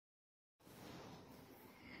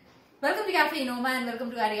Welcome to Cafe Noma and welcome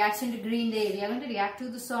to our reaction to Green Day. We are going to react to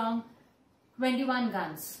the song 21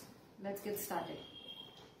 Guns. Let's get started.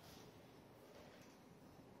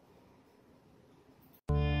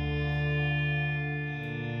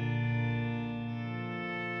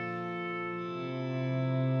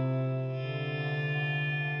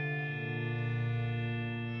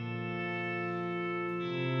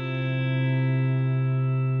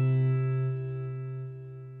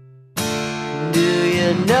 Do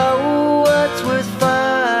you know what's worth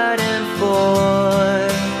fighting for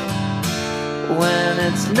when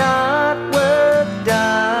it's not worth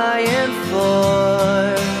dying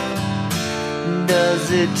for?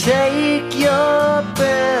 Does it take your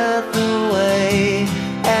breath away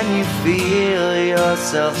and you feel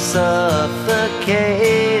yourself suffocating?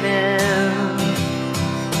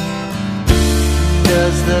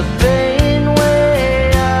 Does the pain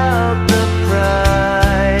weigh out the pride?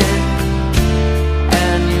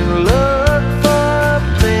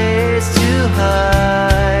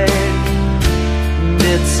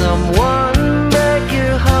 Did someone break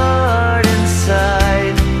your heart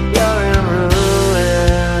inside? You're in ruins.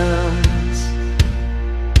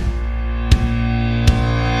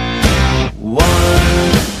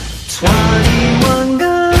 21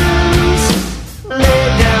 guns. Lay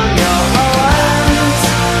down your arms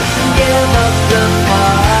and give up the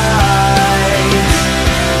fight.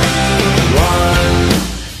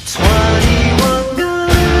 21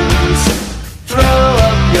 guns. Throw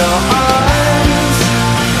up your arms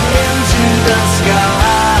into the sky,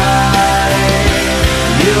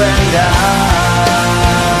 you and I.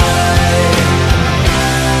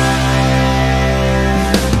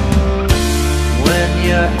 When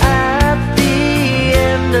you're at the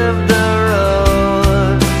end of the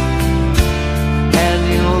road and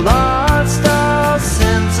you lost all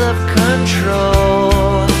sense of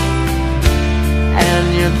control and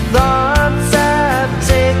your thoughts have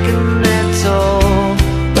taken their toll,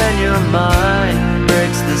 when your mind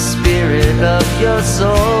breaks the spirit of your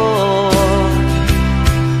soul,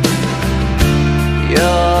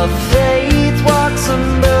 your faith walks on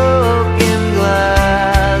broken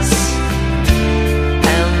glass,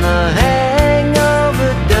 and the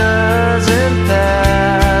hangover doesn't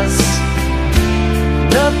pass.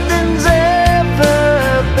 Nothing's ever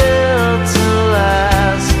built to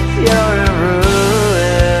last. You're in ruins.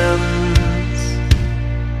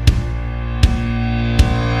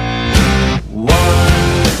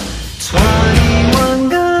 21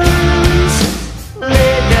 guns.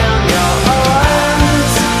 Lay down your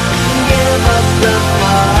arms and give up the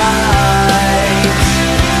fight.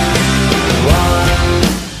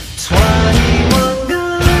 21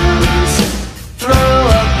 guns. Throw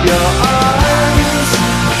up your arms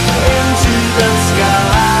into the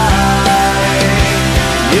sky,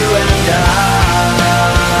 you and I.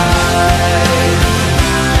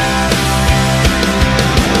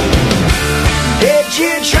 Did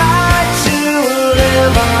you try to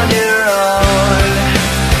live on your own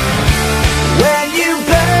when you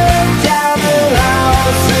burned down the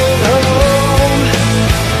house at home?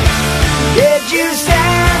 Did you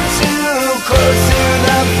stand too close to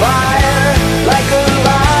the fire like a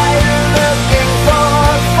liar looking for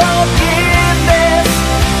forgiveness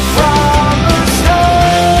from the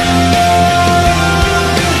storm?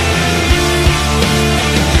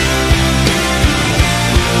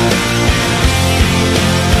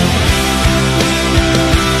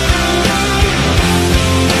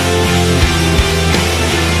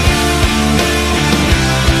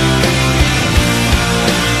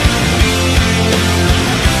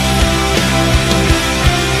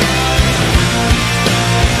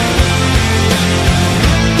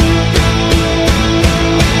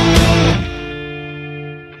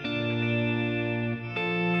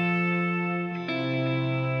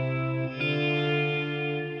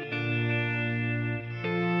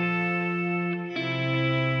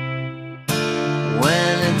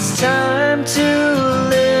 When it's time to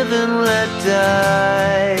live and let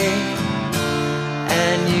die,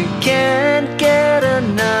 and you can't get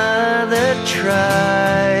another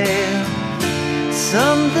try,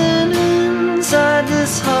 something inside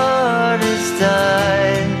this heart has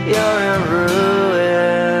died. You're in ruins.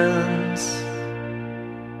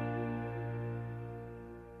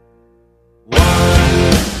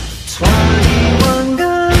 21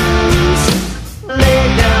 guns. Lay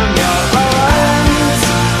down your arms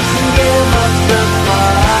and give up the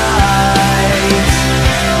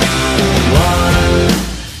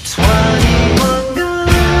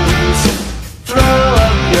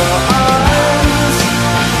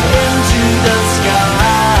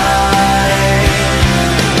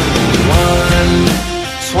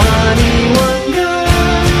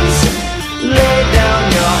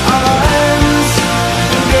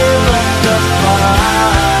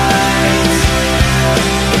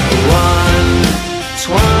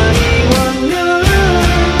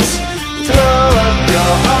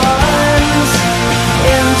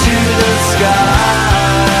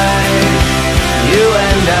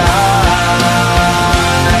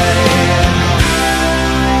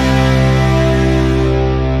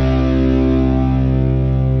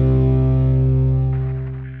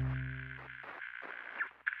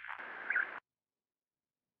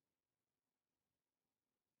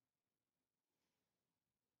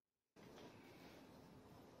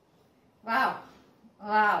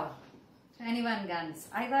Wow. 21 guns.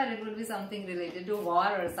 I thought it would be something related to war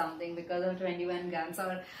or something because of 21 guns,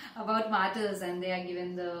 or about martyrs and they are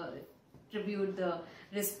given the tribute, the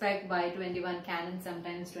respect by 21 cannons,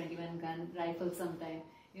 sometimes 21 gun rifles, sometimes,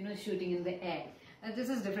 you know, shooting in the air. This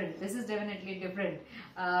is different. This is definitely different.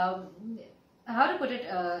 How to put it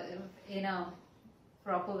in a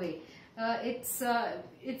proper way? It's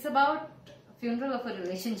about funeral of a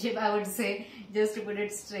relationship, I would say, just to put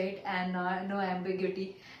it straight and no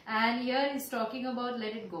ambiguity. And here he's talking about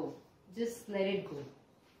let it go. Just let it go.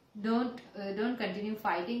 Don't continue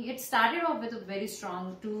fighting. It started off with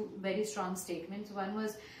two very strong statements. One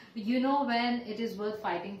was, you know when it is worth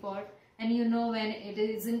fighting for, and you know when it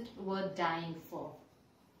isn't worth dying for.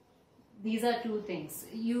 These are two things.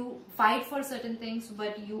 You fight for certain things,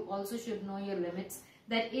 but you also should know your limits,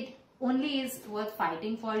 that it only is worth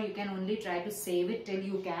fighting for. You can only try to save it till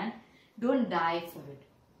you can. Don't die for it.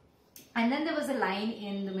 And then there was a line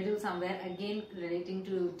in the middle somewhere, again relating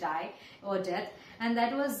to die or death, and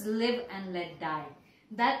that was live and let die.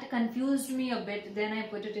 That confused me a bit. Then I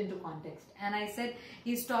put it into context and I said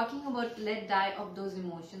he's talking about let die of those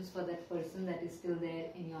emotions for that person that is still there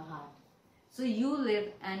in your heart. So you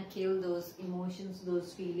live and kill those emotions,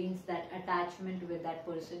 those feelings, that attachment with that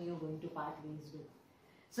person you're going to part ways with.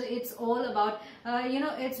 So it's all about,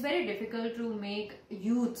 it's very difficult to make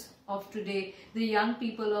youth of today, the young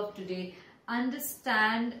people of today,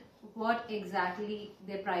 understand what exactly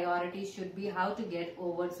their priorities should be, how to get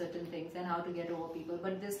over certain things and how to get over people.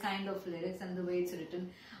 But this kind of lyrics and the way it's written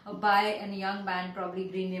by a young band, probably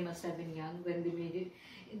Green Day must have been young when they made it,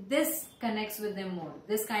 this connects with them more.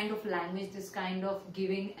 This kind of language, this kind of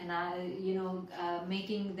giving and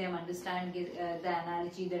making them understand the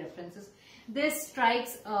analogy, the references, this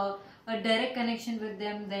strikes a direct connection with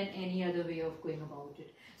them than any other way of going about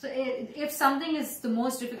it. So if something is the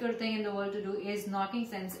most difficult thing in the world to do is knocking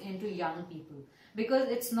sense into young people, because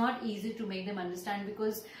it's not easy to make them understand,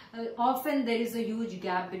 because often there is a huge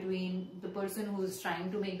gap between the person who is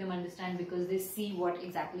trying to make them understand, because they see what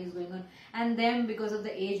exactly is going on, and them, because of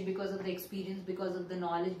the age, because of the experience, because of the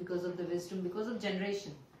knowledge, because of the wisdom, because of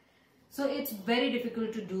generation. So it's very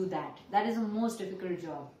difficult to do that. That is the most difficult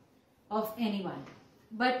job of anyone.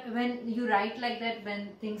 But when you write like that, when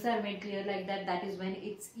things are made clear like that, that is when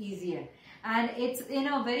it's easier. And it's in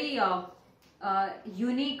a very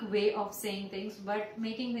unique way of saying things, but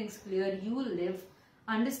making things clear. You live,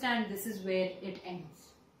 understand this is where it ends.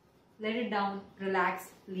 Let it down, relax,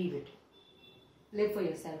 leave it. Live for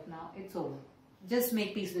yourself now, it's over. Just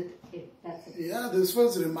make peace with it, that's it. Yeah, this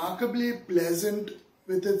was remarkably pleasant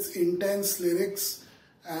with its intense lyrics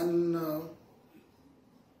and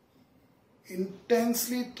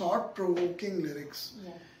intensely thought-provoking lyrics.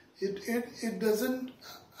 Yeah. It doesn't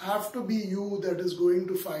have to be you that is going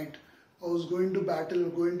to fight or is going to battle or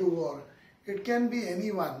going to war. It can be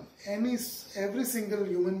anyone. Every single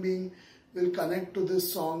human being will connect to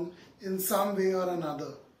this song in some way or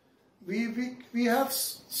another. We have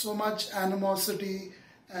so much animosity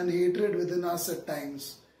and hatred within us at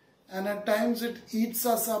times, and at times it eats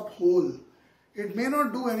us up whole. It may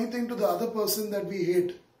not do anything to the other person that we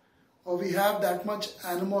hate or we have that much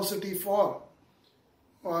animosity for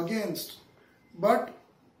or against, but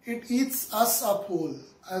it eats us up whole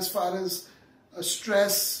as far as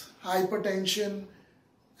stress, hypertension,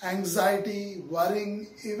 anxiety, worrying,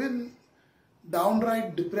 even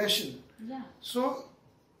downright depression. Yeah. So,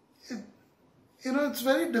 it's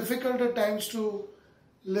very difficult at times to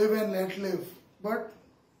live and let live, but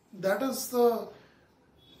that is the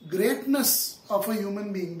greatness of a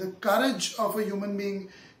human being. The courage of a human being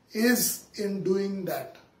is in doing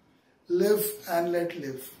that. Live and let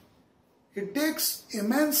live. It takes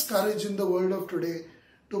immense courage in the world of today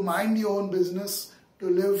to mind your own business, to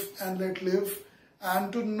live and let live,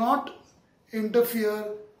 and to not interfere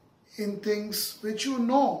in things which you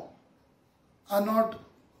know are not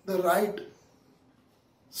the right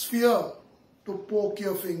sphere to poke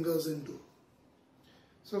your fingers into.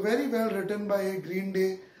 So very well written by Green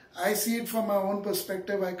Day. I see it from my own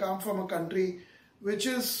perspective. I come from a country which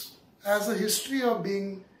has a history of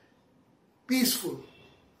being peaceful.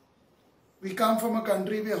 We come from a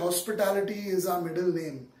country where hospitality is our middle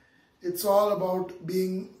name. It's all about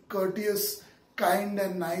being courteous, kind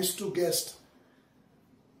and nice to guests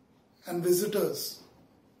and visitors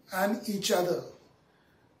and each other.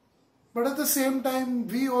 But at the same time,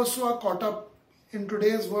 we also are caught up in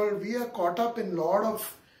today's world. We are caught up in a lot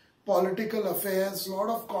of political affairs, a lot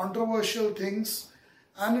of controversial things,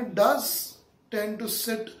 and it does tend to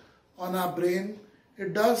sit on our brain.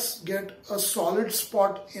 It does get a solid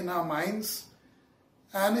spot in our minds.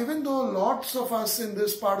 And even though lots of us in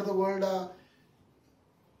this part of the world are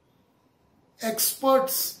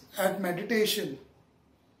experts at meditation,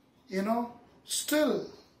 still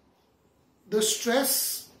the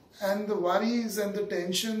stress and the worries and the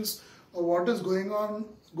tensions of what is going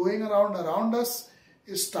around us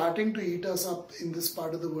is starting to eat us up in this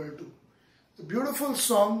part of the world too. A beautiful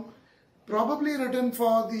song, probably written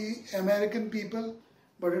for the American people,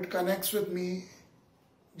 but it connects with me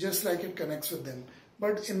just like it connects with them,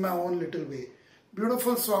 but in my own little way.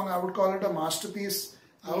 Beautiful song, I would call it a masterpiece.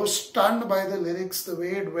 I was stunned by the lyrics, the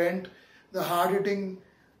way it went, the hard-hitting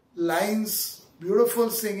lines, beautiful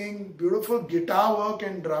singing, beautiful guitar work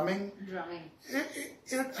and drumming.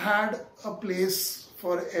 It had a place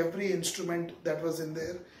for every instrument that was in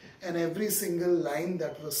there and every single line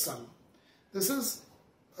that was sung. This is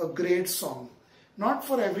a great song. Not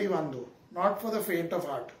for everyone though, not for the faint of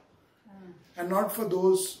heart, and not for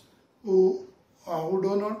those who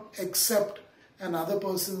do not accept another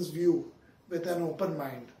person's view with an open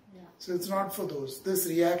mind. So it's not for those. This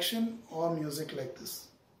reaction or music like this.